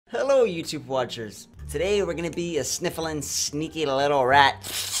Hello, YouTube watchers. Today we're gonna be a sniffling, sneaky little rat.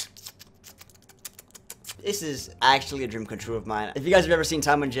 This is actually a dream come true of mine. If you guys have ever seen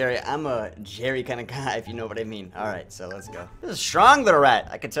Tom and Jerry, I'm a Jerry kind of guy, if you know what I mean. Alright, so let's go. This is a strong little rat.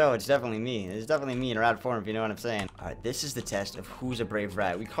 I can tell it's definitely me. It's definitely me in rat form, if you know what I'm saying. Alright, this is the test of who's a brave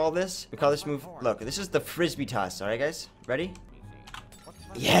rat. We call this move, look, this is the frisbee toss. Alright, guys? Ready?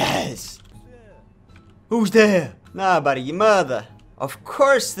 Yes! Who's there? Nah, buddy, your mother. Of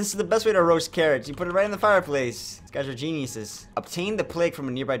course, this is the best way to roast carrots. You put it right in the fireplace. These guys are geniuses. Obtain the plague from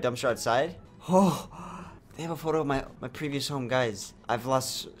a nearby dumpster outside. Oh, they have a photo of my previous home, guys. I've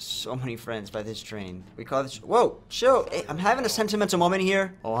lost so many friends by this train. We call this. Whoa, chill. Hey, I'm having a sentimental moment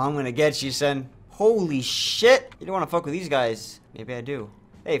here. Oh, I'm gonna get you, son. Holy shit. You don't want to fuck with these guys. Maybe I do.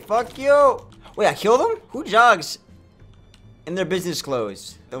 Hey, fuck you. Wait, I killed them? Who jogs in their business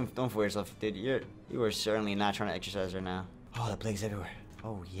clothes? Don't fool yourself, dude. You are certainly not trying to exercise right now. Oh, the plague's everywhere.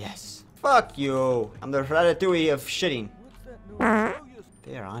 Oh, yes. Fuck you. I'm the ratatouille of shitting.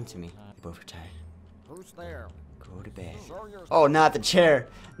 They are onto me. They both retired. Who's there? Go to bed. Oh, not the chair.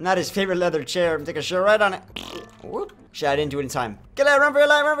 Not his favorite leather chair. I'm taking a shit right on it. Whoop. Shit, I didn't do it in time. Get out, run for your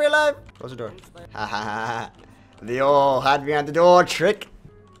life, run for your life. Close the door. Ha ha ha. The old hide behind the door trick.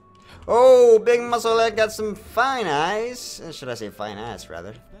 Oh, big muscle leg got some fine eyes. Should I say fine ass,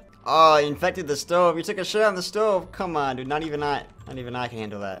 rather. Oh, you infected the stove. You took a shit on the stove. Come on, dude. Not even I can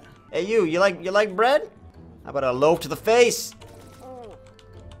handle that. Hey, you like bread? How about a loaf to the face?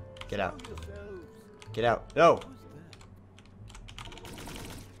 Get out. Get out. No.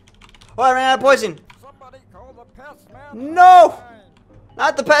 Oh, I ran out of poison. Somebody call the pest man. No!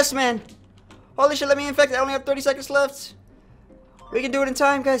 Not the pest man. Holy shit, let me infect it. I only have 30 seconds left. We can do it in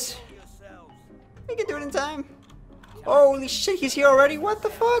time, guys. We can do it in time. Holy shit, he's here already? What the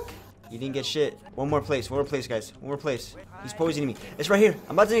fuck? You didn't get shit. One more place, guys. One more place. He's poisoning me. It's right here.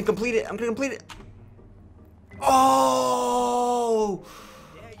 I'm about to complete it. I'm gonna complete it. Oh!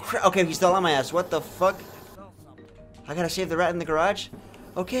 Okay, he's still on my ass. What the fuck? I gotta save the rat in the garage?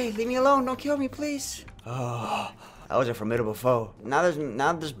 Okay, leave me alone. Don't kill me, please. Oh, that was a formidable foe. Now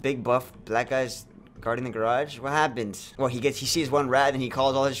there's big buff black guys guarding the garage. What happens? Well, he sees one rat and he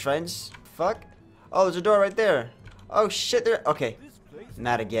calls all his friends. Fuck. Oh, there's a door right there. Oh shit, there. Okay.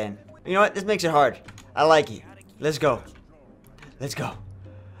 Not again. You know what? This makes it hard. I like it. Let's go. Let's go.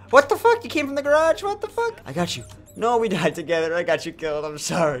 What the fuck? You came from the garage? What the fuck? I got you. No, we died together. I got you killed. I'm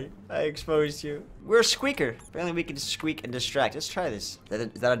sorry. I exposed you. We're a squeaker. Apparently we can squeak and distract. Let's try this.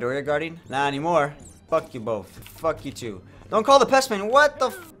 Is that a door you're guarding? Not anymore. Fuck you both. Fuck you too. Don't call the pest man. What the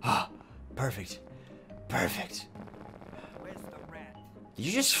f— Ah, perfect. Perfect. Did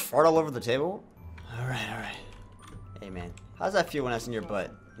you just fart all over the table? Alright, alright. Hey man, how does that feel when that's in your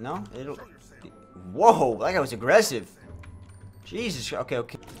butt? No? It'll— Whoa, that guy was aggressive. Jesus, okay,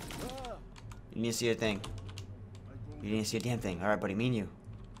 okay. You didn't see a thing. You didn't see a damn thing. Alright, buddy, me and you.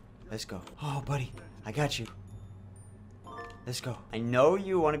 Let's go. Oh, buddy, I got you. Let's go. I know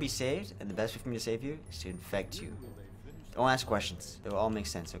you want to be saved, and the best way for me to save you is to infect you. Don't ask questions. They will all make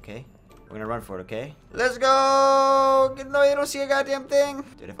sense, okay? We're gonna run for it, okay? Let's go! No, you don't see a goddamn thing.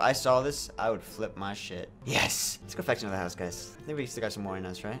 Dude, if I saw this, I would flip my shit. Yes! Let's go fetch another house, guys. I think we still got some more in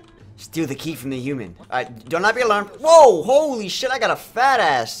us, right? Steal the key from the human. Alright, do not be alarmed. Whoa! Holy shit, I got a fat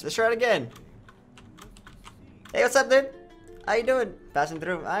ass. Let's try it again. Hey, what's up, dude? How you doing? Passing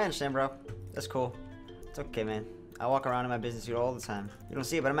through. I understand, bro. That's cool. It's okay, man. I walk around in my business suit all the time. You don't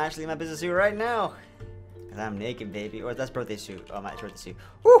see it, but I'm actually in my business suit right now. Cause I'm naked, baby. Or that's birthday suit. Oh, my birthday suit.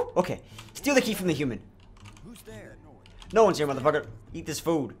 Woo! Okay. Steal the key from the human. Who's there? No one's here, motherfucker. Eat this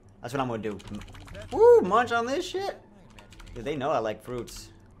food. That's what I'm gonna do. Woo! Munch on this shit. Dude, they know I like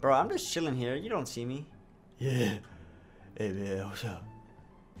fruits. Bro, I'm just chilling here. You don't see me. Yeah. Hey, man. What's up?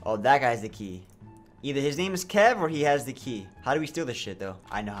 Oh, that guy's the key. Either his name is Kev or he has the key. How do we steal this shit, though?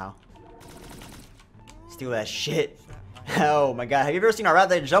 I know how. Steal that shit. Oh my god, have you ever seen a rat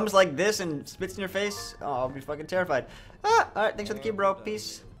that jumps like this and spits in your face? Oh, I'll be fucking terrified. Ah, alright, thanks for the key, bro.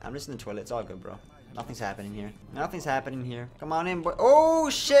 Peace. I'm just in the toilet. It's all good, bro. Nothing's happening here. Nothing's happening here. Come on in, boy.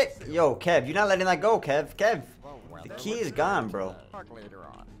 Oh, shit. Yo, Kev, you're not letting that go, Kev. Kev, the key is gone, bro.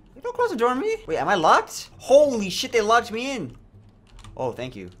 Don't close the door on me. Wait, am I locked? Holy shit, they locked me in. Oh,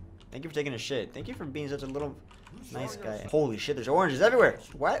 thank you. Thank you for taking a shit. Thank you for being such a little nice guy. Holy shit, there's oranges everywhere.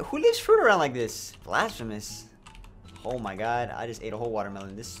 What? Who leaves fruit around like this? Blasphemous. Oh my god, I just ate a whole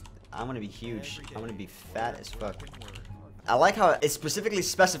watermelon. I'm gonna be huge. I'm gonna be fat as fuck. I like how it specifically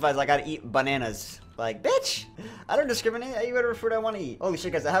specifies I gotta eat bananas. Like, bitch! I don't discriminate. I eat whatever fruit I want to eat. Holy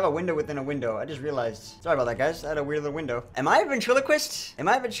shit, guys, I have a window within a window. I just realized. Sorry about that, guys. I had a weird little window. Am I a ventriloquist? Am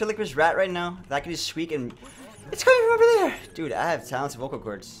I a ventriloquist rat right now? That I can just squeak and It's coming from over there. Dude, I have talented vocal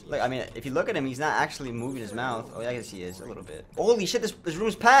cords. Look, I mean, if you look at him, he's not actually moving his mouth. Oh, yeah, I guess he is a little bit. Holy shit, this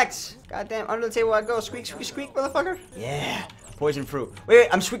room's packed. Goddamn, under the table I go. Squeak, squeak, squeak, motherfucker. Yeah. Poison fruit. Wait,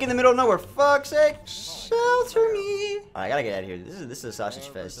 I'm squeaking in the middle of nowhere. Fuck's sake. Shelter me. Alright, I gotta get out of here. This is a sausage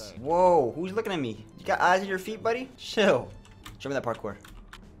fest. Whoa, who's looking at me? You got eyes on your feet, buddy? Chill. Show me that parkour.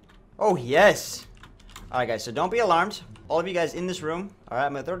 Oh, yes. Alright, guys, so don't be alarmed. All of you guys in this room. Alright,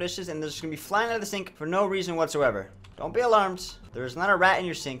 I'm gonna throw dishes and they're just gonna be flying out of the sink for no reason whatsoever. Don't be alarmed. There's not a rat in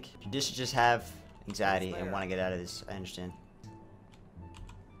your sink. Your dishes just have anxiety and want to get out of this. I understand.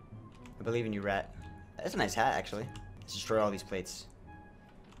 I believe in you, rat. That's a nice hat, actually. Let's destroy all these plates.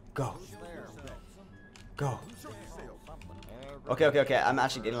 Go. Go. Okay. I'm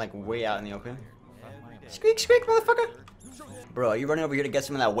actually getting like way out in the open. Squeak, squeak, motherfucker. Bro, are you running over here to get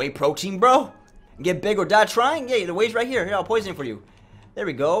some of that whey protein, bro? Get big or die trying? Yeah, the whey's right here. Here, I'll poison it for you. There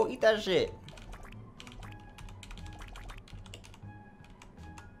we go. Eat that shit.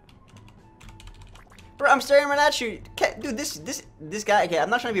 Bro, I'm staring right at you. Dude, this guy, okay, I'm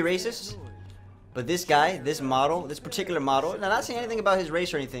not trying to be racist. But this guy, this model, this particular model, and I'm not saying anything about his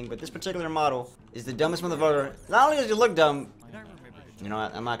race or anything, but this particular model is the dumbest motherfucker. Not only does he look dumb, you know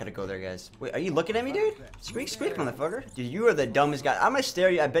what, I'm not gonna go there, guys. Wait, are you looking at me, dude? Squeak, squeak, motherfucker. Dude, you are the dumbest guy. I'm gonna stare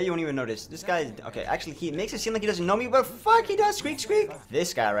at you, I bet you won't even notice. This guy is, okay, actually, he makes it seem like he doesn't know me, but fuck, he does, squeak, squeak.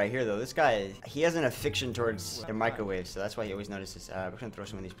 This guy right here, though, this guy, he has an affection towards the microwave, so that's why he always notices. We're gonna throw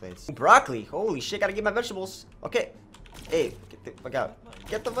some of these plates. Broccoli, holy shit, gotta get my vegetables. Okay, hey, get the fuck out.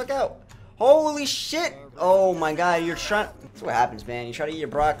 Get the fuck out. Holy shit! Oh my god, you're trying. That's what happens, man. You try to eat your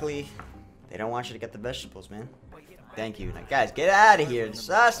broccoli, they don't want you to get the vegetables, man. Thank you. Now, guys, get out of here. The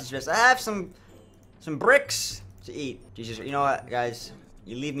sausage fest. I have some bricks to eat. Jesus, you know what, guys?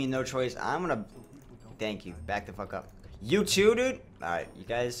 You leave me no choice. I'm gonna. Thank you. Back the fuck up. You too, dude. All right, you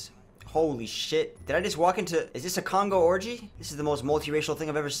guys. Holy shit! Did I just walk into? Is this a Congo orgy? This is the most multiracial thing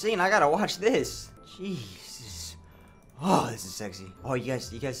I've ever seen. I gotta watch this. Jesus. Oh, this is sexy. Oh, you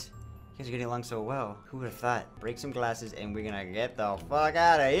guys are getting along so well. Who would have thought? Break some glasses and we're gonna get the fuck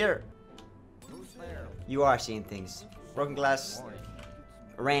out of here. You are seeing things. Broken glass.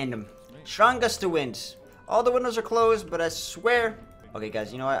 Random. Strong gust of wind. All the windows are closed, but I swear. Okay,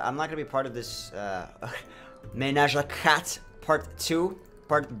 guys, you know what? I'm not gonna be part of this Ménage à Quatre Part 2.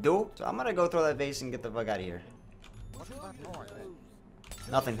 Part 2. So I'm gonna go throw that vase and get the fuck out of here.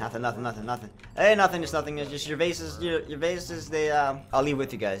 Nothing. Hey, nothing, it's nothing. It's just your vases, your vases, they, I'll leave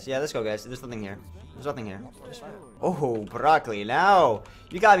with you guys. Yeah, let's go, guys. There's nothing here. There's nothing here. Oh, broccoli. Now,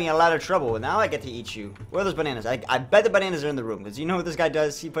 you got me in a lot of trouble. Now I get to eat you. Where are those bananas? I bet the bananas are in the room. Because you know what this guy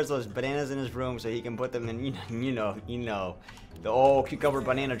does? He puts those bananas in his room so he can put them in, you know. The old cucumber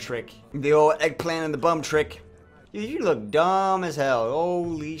banana trick. The old eggplant and the bum trick. Dude, you look dumb as hell.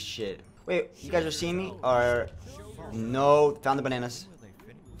 Holy shit. Wait, you guys are seeing me? Or, no, found the bananas.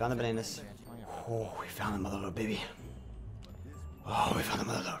 Found the bananas. Oh, we found the mother load, baby. Oh, we found the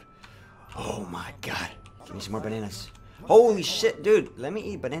mother load. Oh my god. Give me some more bananas. Holy shit, dude. Let me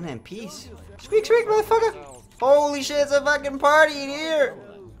eat banana in peace. Squeak, squeak, motherfucker. Holy shit, it's a fucking party in here.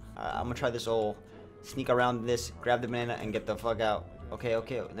 I'm gonna try this old sneak around this, grab the banana, and get the fuck out. Okay,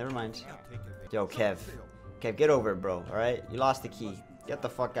 never mind. Yo, Kev, get over it, bro. Alright? You lost the key. Get the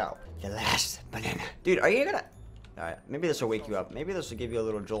fuck out. Your last banana. Dude, are you gonna... Alright, maybe this will wake you up. Maybe this will give you a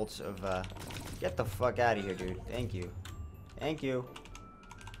little jolt of, get the fuck out of here, dude. Thank you. Thank you.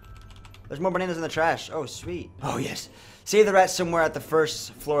 There's more bananas in the trash. Oh, sweet. Oh, yes. Save the rat somewhere at the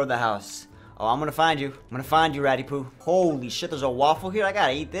first floor of the house. Oh, I'm gonna find you. I'm gonna find you, Ratty Poo. Holy shit, there's a waffle here? I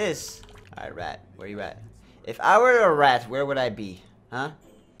gotta eat this. Alright, rat. Where you at? If I were a rat, where would I be? Huh?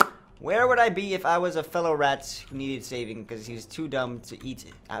 Where would I be if I was a fellow rat who needed saving because he's too dumb to eat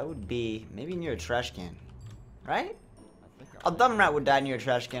it? I would be maybe near a trash can. Right? A dumb rat would die near a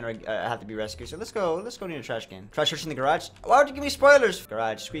trash can or have to be rescued. So let's go near a trash can. Try searching the garage. Why would you give me spoilers?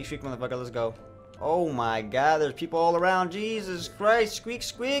 Garage. Squeak, squeak, motherfucker. Let's go. Oh my god, there's people all around. Jesus Christ. Squeak,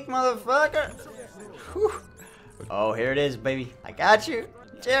 squeak, motherfucker. Whew. Oh, here it is, baby. I got you.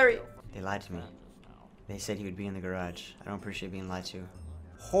 Jerry. They lied to me. They said he would be in the garage. I don't appreciate being lied to.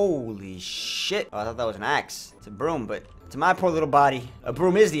 Holy shit. Oh, I thought that was an axe. It's a broom, but to my poor little body, a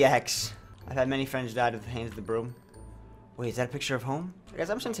broom is the axe. I've had many friends die at the hands of the broom. Wait, is that a picture of home? Guys,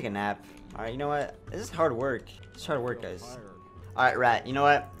 I'm just gonna take a nap. Alright, you know what? This is hard work. It's hard work, guys. Alright, rat, you know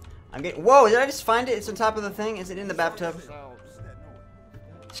what? I'm getting... Whoa, did I just find it? It's on top of the thing? Is it in the bathtub?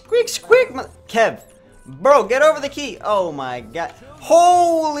 Squeak, squeak, Kev. Bro, get over the key. Oh my god.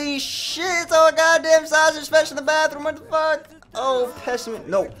 Holy shit, it's all goddamn sausage fetch in the bathroom. What the fuck? Oh, pessimist.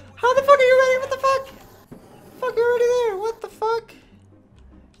 No. How the fuck are you ready? What the fuck? Fuck, you're already there. What the fuck?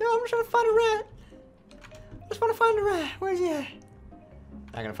 Yo, I'm trying to find a rat. just want to find a rat. Where's he at?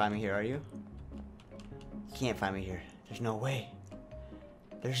 Not gonna find me here, are you? You can't find me here. There's no way.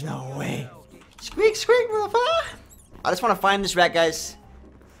 There's no way. Squeak, squeak, motherfucker! I just want to find this rat, guys.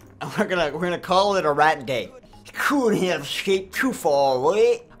 And we're gonna call it a rat day. He couldn't have escaped too far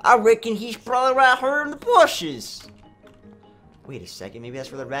away. I reckon he's probably right here in the bushes. Wait a second, maybe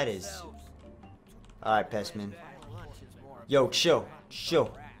that's where the rat is. Alright, Pestman. Yo, chill.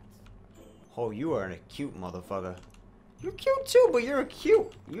 Chill. Oh, you are a cute motherfucker. You're cute too, but you're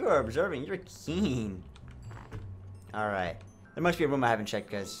cute. You are observing. You're keen. Alright. There must be a room I haven't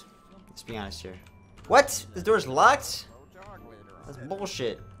checked, guys. Let's be honest here. What? This door's locked? That's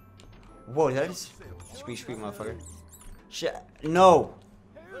bullshit. Whoa, that is... Squeak, squeak, motherfucker. Shit. No.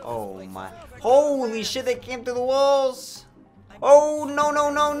 Oh, my. Holy shit, they came through the walls. Oh, no, no,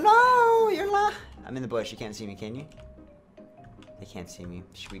 no, no. You're not... I'm in the bush. You can't see me, can you? They can't see me.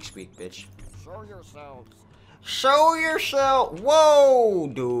 Squeak, squeak, bitch. Show yourselves. Show yourself. Whoa,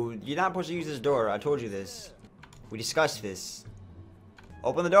 dude. You're not supposed to use this door. I told you this. We discussed this.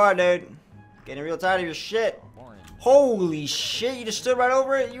 Open the door, dude. Getting real tired of your shit. Holy shit, you just stood right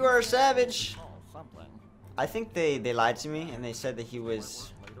over it? You are a savage. I think they lied to me and they said that he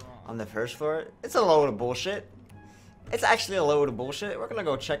was on the first floor. It's a load of bullshit. It's actually a load of bullshit. We're gonna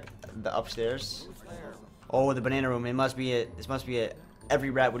go check the upstairs. Oh, the banana room. It must be it. This must be it. Every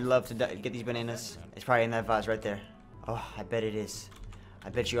rat would love to get these bananas. It's probably in that vase right there. Oh, I bet it is. I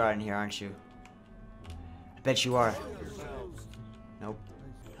bet you are in here, aren't you? I bet you are. Nope.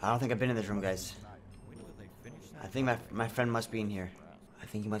 I don't think I've been in this room, guys. I think my friend must be in here. I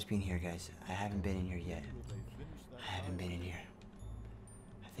think he must be in here, guys. I haven't been in here yet. I haven't been in here.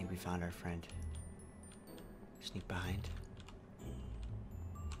 I think we found our friend. Sneak behind.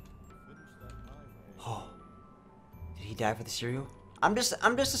 Oh. Did he die for the cereal? I'm just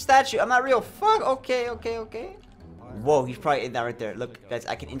a statue. I'm not real. Fuck. Okay, okay, okay. Whoa, he's probably in that right there. Look, guys,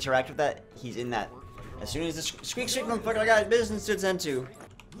 I can interact with that. He's in that. As soon as the squeak squeak motherfucker, I got business to attend to.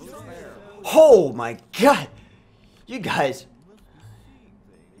 Oh my god. You guys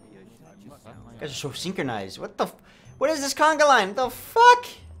are so synchronized. What is this conga line? What the fuck?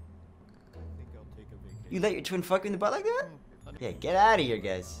 You let your twin fuck you in the butt like that? Yeah, get out of here,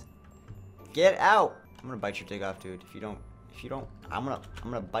 guys. Get out. I'm gonna bite your dick off, dude. If you don't, I'm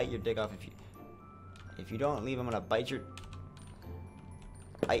gonna bite your dick off if you don't leave. I'm gonna bite your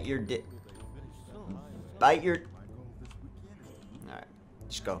dick. Bite your. All right,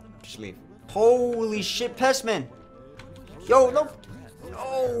 just go. Just leave. Holy shit, Pestman. Yo, no.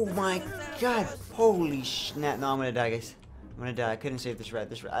 Oh my god. Holy snap. No, I'm gonna die, guys. I'm gonna die. I couldn't save this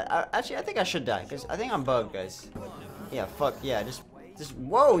rat. Actually, I think I should die, because I think I'm bugged, guys. Yeah, fuck. Yeah, just.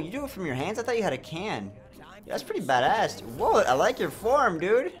 Whoa, you do it from your hands? I thought you had a can. Yeah, that's pretty badass. Whoa, I like your form,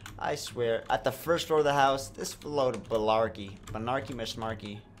 dude. I swear. At the first floor of the house, this load of balarky. Banarky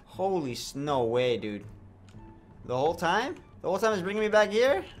mismarky. Holy no way, dude. The whole time? The whole time is bringing me back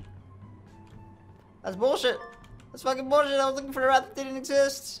here? That's bullshit. That's fucking bullshit. I was looking for a rat that didn't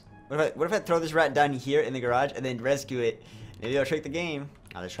exist. What if I throw this rat down here in the garage and then rescue it? Maybe I'll trick the game.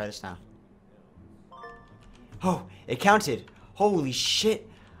 Now let's try this now. Oh, it counted. Holy shit.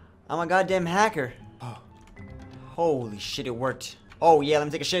 I'm a goddamn hacker. Oh. Holy shit, it worked. Oh yeah, let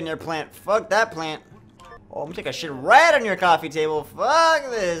me take a shit in your plant. Fuck that plant. Oh, I'm gonna take a shit right on your coffee table. Fuck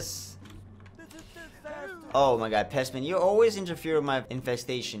this. Oh my god, Pestman, you always interfere with my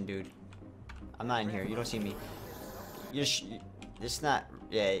infestation, dude. I'm not in here. You don't see me. It's not.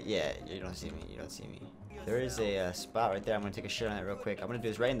 Yeah, you don't see me. You don't see me. There is a spot right there. I'm gonna take a shit on it real quick. I'm gonna do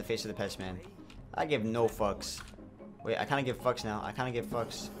this right in the face of the Pestman. I give no fucks. Wait, I kind of give fucks now. I kind of give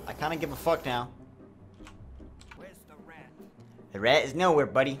fucks. I kind of give a fuck now. The rat is nowhere,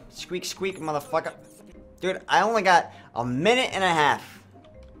 buddy. Squeak, squeak, motherfucker. Dude, I only got a minute and a half.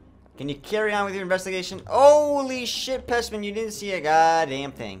 Can you carry on with your investigation? Holy shit, Pestman, you didn't see a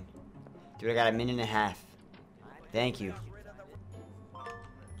goddamn thing. Dude, I got a minute and a half. Thank you.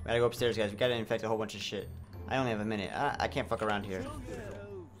 We gotta go upstairs, guys. We gotta infect a whole bunch of shit. I only have a minute. I can't fuck around here.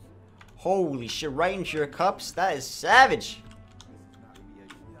 Holy shit, right into your cups? That is savage.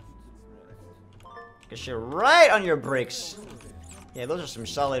 Get shit right on your bricks. Yeah, those are some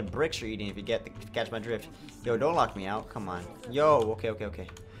solid bricks you're eating if you catch my drift. Yo, don't lock me out. Come on. Yo, okay.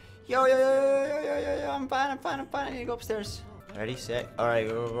 Yo, I'm fine. I need to go upstairs. Ready, set. Alright,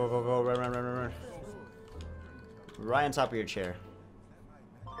 go. Run. Right on top of your chair.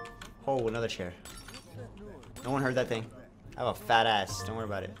 Oh, another chair. No one heard that thing. I have a fat ass. Don't worry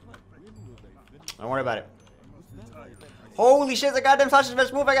about it. Holy shit, the goddamn sausage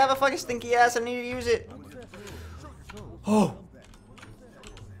best move. I got a fucking stinky ass. I need to use it. Oh.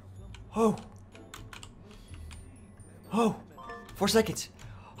 Oh, 4 seconds.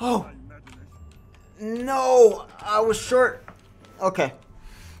 Oh. No, I was short. Okay.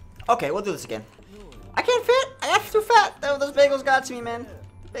 Okay, we'll do this again. I can't fit. I got too fat. Those bagels got to me, man.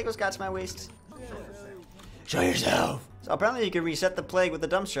 Bagels got to my waist. Show yourself. So apparently you can reset the plague with the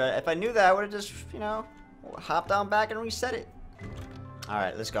dumpster. If I knew that, I would have just, you know, hopped on back and reset it. All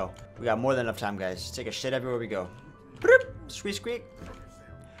right, let's go. We got more than enough time, guys. Take a shit everywhere we go. Squeak, squeak.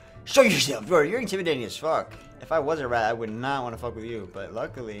 Show yourself, bro. You're intimidating as fuck. If I was a rat, I would not want to fuck with you. But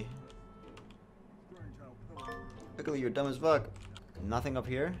luckily you're dumb as fuck. Nothing up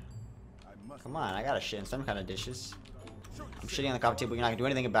here. Come on, I gotta shit in some kind of dishes. I'm shitting on the coffee table. You're not gonna do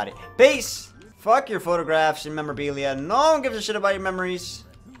anything about it. Peace. Fuck your photographs and memorabilia. No one gives a shit about your memories.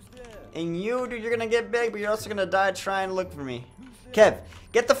 And you, dude, you're gonna get big, but you're also gonna die trying to look for me. Kev,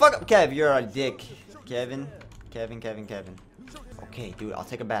 get the fuck up. Kev, you're a dick. Kevin. Okay, dude, I'll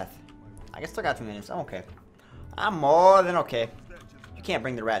take a bath. I still got 2 minutes. I'm okay. I'm more than okay. You can't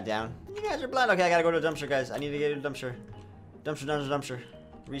bring the rat down. You guys are blind. Okay, I gotta go to the dumpster, guys. I need to get to the dumpster. Dumpster.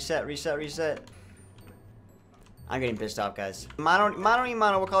 Reset. I'm getting pissed off, guys. Mono,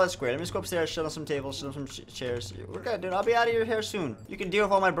 we'll call it square. Let me just go upstairs, shut on some tables, shut on some chairs. We're good, dude. I'll be out of your hair soon. You can deal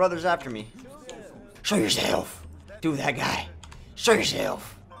with all my brothers after me. Show yourself. Do that guy. Show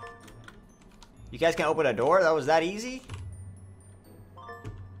yourself. You guys can open a door? That was that easy?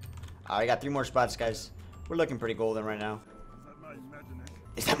 Alright, I got 3 more spots, guys. We're looking pretty golden right now.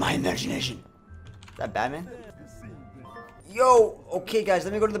 Is that my imagination? Is that Batman? Yo, okay, guys,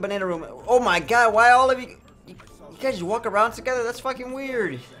 let me go to the banana room. Oh my god, why all of you... You guys just walk around together? That's fucking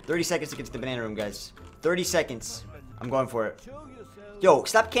weird. 30 seconds to get to the banana room, guys. 30 seconds. I'm going for it. Yo,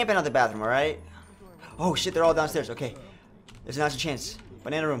 stop camping out the bathroom, alright? Oh shit, they're all downstairs. Okay. There's not a chance.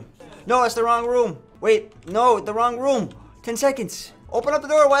 Banana room. No, that's the wrong room. Wait, no, the wrong room. 10 seconds. Open up the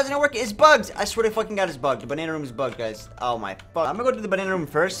door. Why isn't it working? It's bugged. I swear to fucking god, it's bugged. The banana room is bugged, guys. Oh my fuck. I'm gonna go to the banana room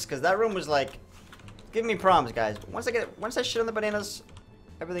first, because that room was like giving me problems, guys. But once I shit on the bananas,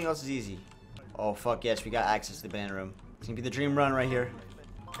 everything else is easy. Oh fuck yes, we got access to the banana room. It's gonna be the dream run right here.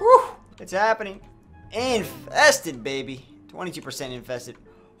 Whew! It's happening. Infested, baby. 22% infested.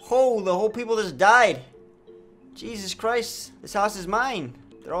 Oh, the whole people just died. Jesus Christ. This house is mine.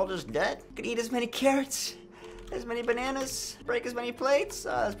 They're all just dead. I could eat as many carrots, as many bananas, break as many plates. Oh,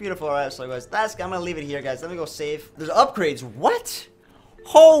 that's beautiful. Alright, so guys, I'm gonna leave it here, guys. Let me go save. There's upgrades. What?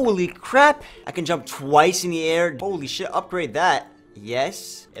 Holy crap. I can jump twice in the air. Holy shit, upgrade that.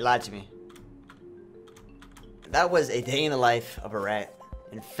 Yes. It lied to me. That was a day in the life of a rat.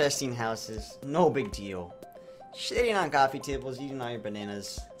 Infesting houses. No big deal. Shitting on coffee tables, eating all your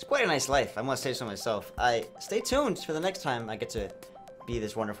bananas. It's quite a nice life, I must say so myself. Stay tuned for the next time I get to be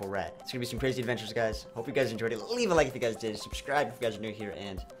this wonderful rat. It's gonna be some crazy adventures, guys. Hope you guys enjoyed it. Leave a like if you guys did. Subscribe if you guys are new here,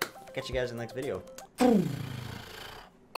 and I'll catch you guys in the next video.